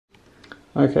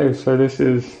Okay, so this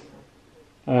is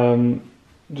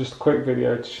just a quick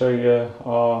video to show you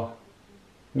our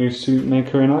new soup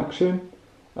maker in action.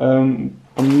 I'm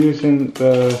using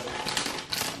the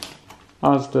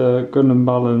Good and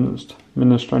Balanced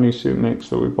minestrone soup mix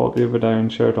that we bought the other day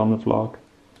and showed on the vlog.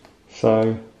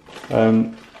 So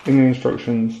in the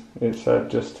instructions it said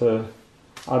just to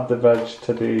add the veg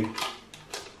to the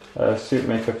soup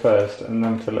maker first and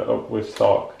then fill it up with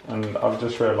stock, and I've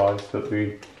just realised that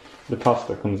the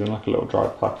pasta comes in like a little dry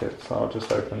packet, so I'll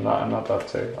just open that and add that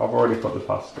too. I've already put the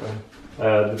pasta in,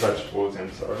 the vegetables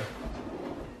in, sorry.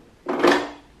 So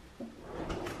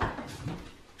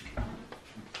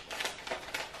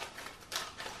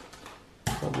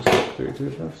I'll just quickly do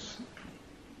this.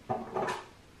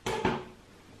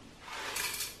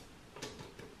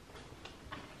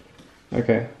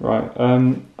 Okay, right,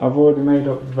 I've already made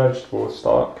up the vegetable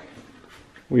stock.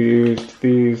 We used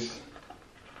these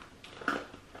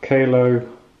Kalo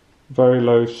very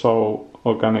low salt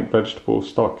organic vegetable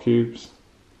stock cubes.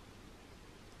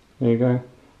 There you go.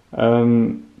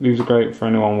 These are great for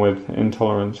anyone with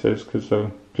intolerances because they're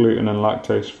gluten and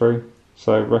lactose free.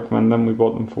 So recommend them. We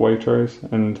bought them for Waitrose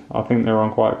and I think they were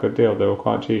on quite a good deal. They were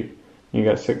quite cheap. You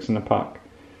get 6 in a pack.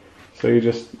 So you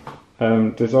just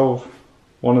dissolve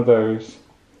one of those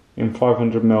in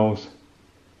 500 ml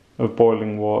of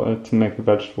boiling water to make a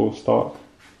vegetable stock.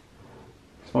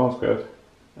 Smells good.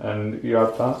 And you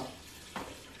add that.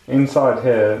 Inside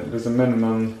here there's a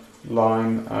minimum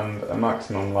line and a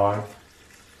maximum line.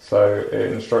 So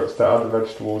it instructs to add the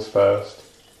vegetables first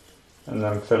and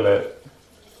then fill it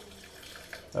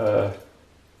to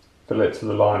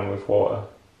the line with water.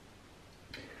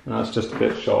 And that's just a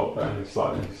bit short but only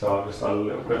slightly, so I'll just add a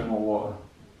little bit more water.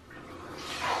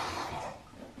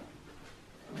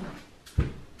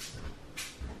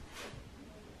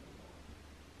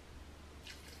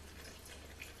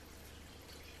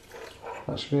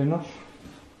 That should be enough.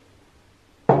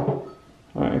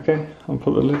 Right, okay, I'll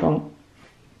put the lid on.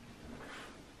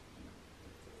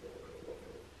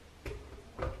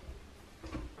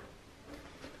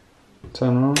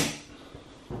 Turn around.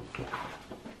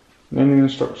 In the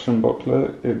instruction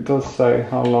booklet, it does say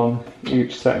how long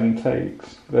each setting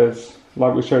takes. There's,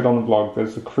 like we showed on the vlog,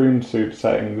 there's the cream soup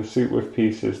setting, the soup with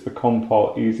pieces, the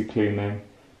compote, easy cleaning,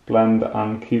 blend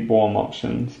and keep warm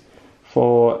options.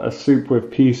 For a soup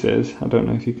with pieces, I don't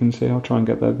know if you can see, I'll try and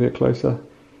get that a bit closer.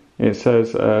 It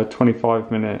says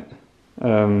 25-minute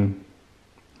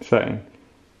setting.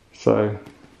 So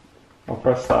I'll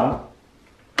press that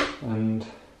and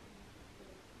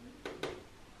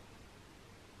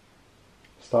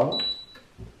start.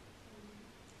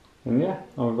 And yeah,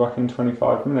 I'll be back in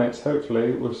 25 minutes,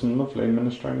 hopefully with some lovely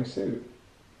minestrone soup.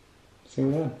 See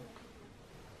you then.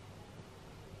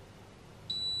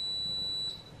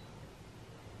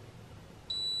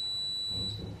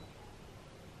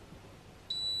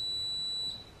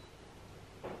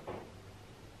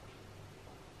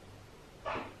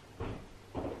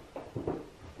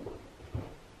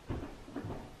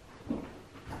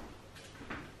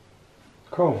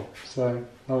 Cool, so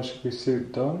that should be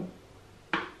soup done.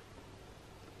 I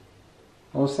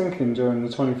was thinking during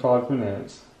the 25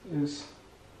 minutes it's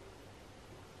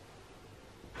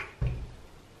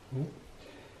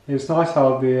nice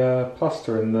how the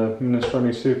pasta in the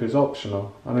minestrone soup is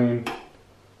optional. I mean,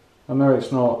 I know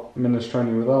it's not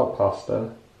minestrone without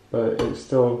pasta, but it's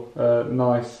still a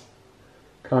nice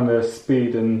kind of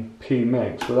speed and pea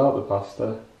mix without the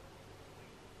pasta.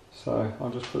 So I'll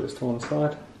just put this to one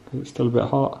side. It's still a bit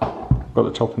hot. I've got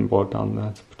the chopping board down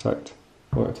there to protect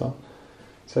where it's on.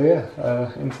 So yeah,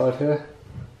 inside here,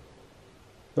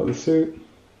 got the soup.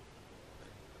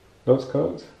 Looks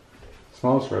cooked.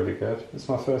 Smells really good. It's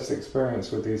my first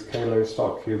experience with these Kalo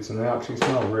stock cubes and they actually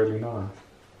smell really nice.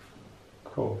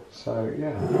 Cool. So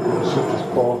yeah, it should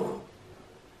just pour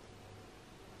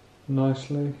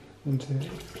nicely into it.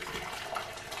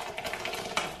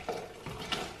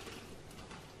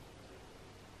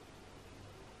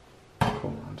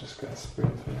 Just get a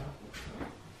spoon for that.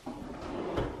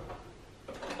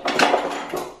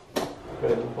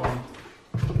 Bit of one.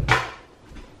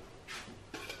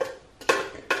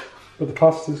 But the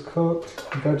pasta's cooked,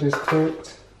 the veg is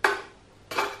cooked,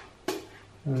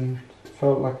 and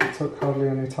felt like it took hardly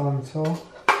any time at all.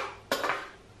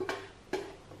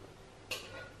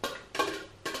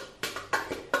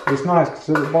 It's nice because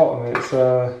at the bottom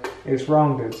it's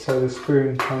rounded, so the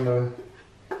spoon kind of,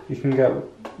 you can get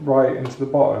right into the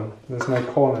bottom. There's no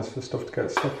corners for stuff to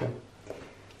get stuck in.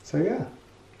 So yeah.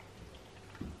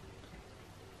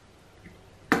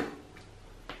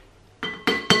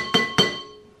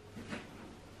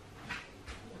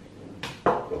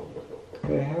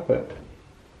 There you have it.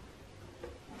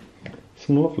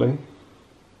 some lovely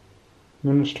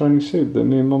minestrone soup that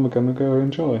me and Mum are going to go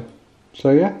enjoy.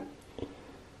 So yeah,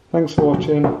 thanks for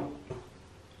watching,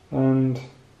 and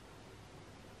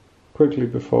quickly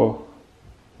before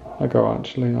I go,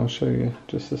 actually, I'll show you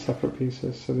just the separate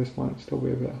pieces, so this might still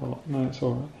be a bit hot. No, it's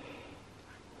alright.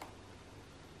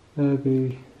 There are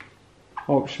the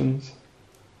options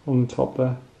on the top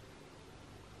there.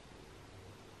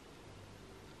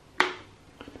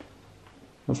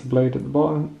 That's the blade at the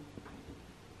bottom.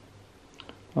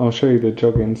 I'll show you the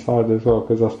jug inside as well,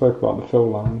 because I spoke about the fill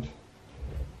lines,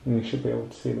 and you should be able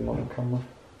to see them on the camera.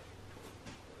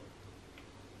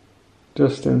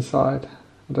 Just inside,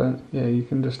 yeah, you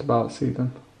can just about see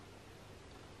them.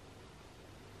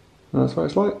 And that's what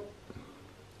it's like.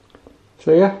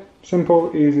 So yeah,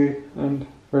 simple, easy, and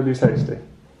really tasty.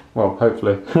 Well,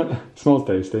 hopefully. Smells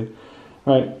tasty.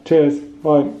 Right, cheers,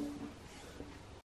 bye.